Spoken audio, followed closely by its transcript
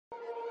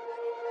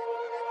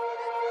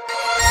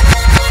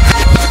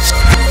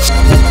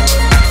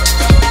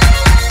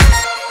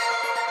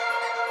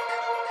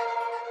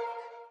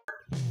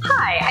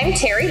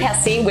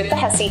with the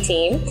Hesse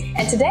team,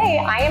 and today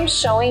I am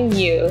showing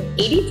you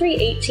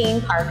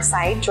 8318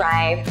 Parkside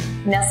Drive,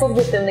 nestled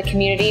within the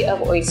community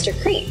of Oyster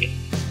Creek.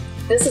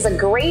 This is a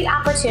great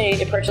opportunity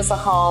to purchase a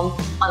home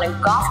on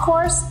a golf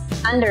course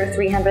under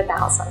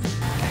 $300,000.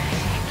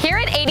 Here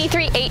at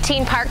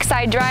 8318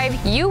 Parkside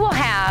Drive, you will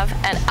have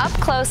an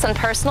up-close and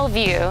personal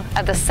view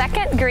of the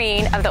second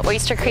green of the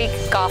Oyster Creek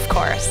Golf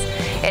Course.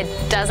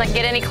 It doesn't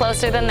get any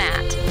closer than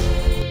that.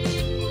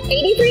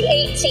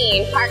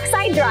 8318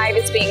 Parkside Drive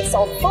is being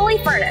sold fully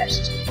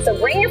furnished, so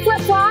bring your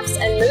flip-flops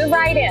and move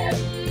right in.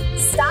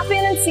 Stop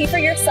in and see for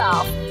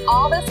yourself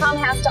all this home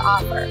has to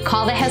offer.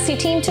 Call the Hesse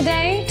team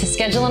today to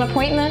schedule an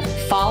appointment,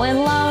 fall in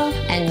love,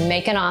 and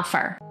make an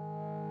offer.